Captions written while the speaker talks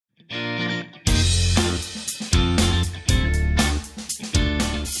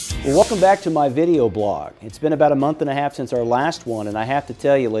Well, welcome back to my video blog. It's been about a month and a half since our last one, and I have to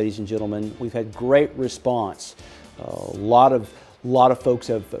tell you, ladies and gentlemen, we've had great response. A lot of folks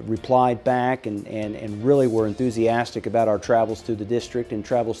have replied back and really were enthusiastic about our travels through the district and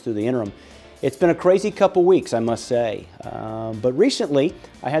travels through the interim. It's been a crazy couple weeks, I must say. But recently,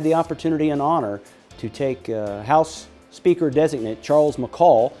 I had the opportunity and honor to take House Speaker Designate Charles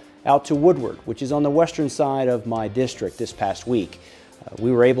McCall out to Woodward, which is on the western side of my district this past week.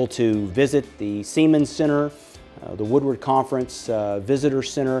 We were able to visit the Siemens Center, the Woodward Conference Visitor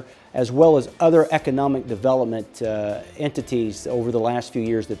Center, as well as other economic development entities over the last few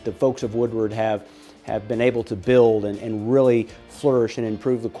years that the folks of Woodward have been able to build and really flourish and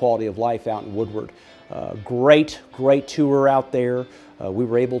improve the quality of life out in Woodward. Great tour out there. We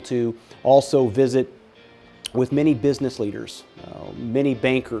were able to also visit with many business leaders, many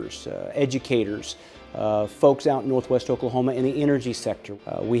bankers, educators, folks out in Northwest Oklahoma in the energy sector.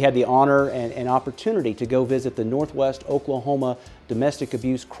 We had the honor and opportunity to go visit the Northwest Oklahoma Domestic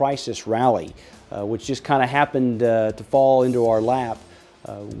Abuse Crisis Rally, which just kind of happened to fall into our lap.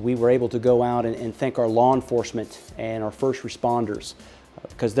 We were able to go out and thank our law enforcement and our first responders,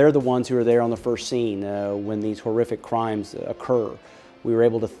 because they're the ones who are there on the first scene when these horrific crimes occur. We were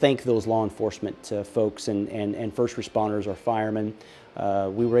able to thank those law enforcement folks and first responders, our firemen.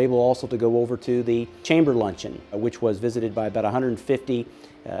 We were able also to go over to the Chamber Luncheon, which was visited by about 150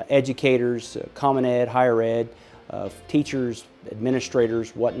 educators, common ed, higher ed, teachers,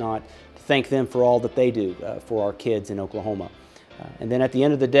 administrators, whatnot, to thank them for all that they do for our kids in Oklahoma. And then at the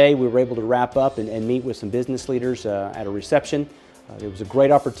end of the day, we were able to wrap up and meet with some business leaders at a reception. It was a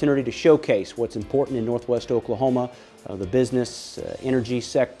great opportunity to showcase what's important in Northwest Oklahoma, the business, energy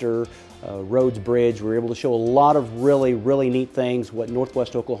sector, roads, bridge. We were able to show a lot of really neat things, what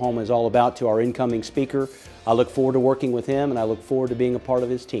Northwest Oklahoma is all about, to our incoming speaker. I look forward to working with him, and I look forward to being a part of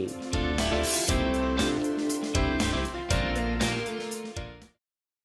his team.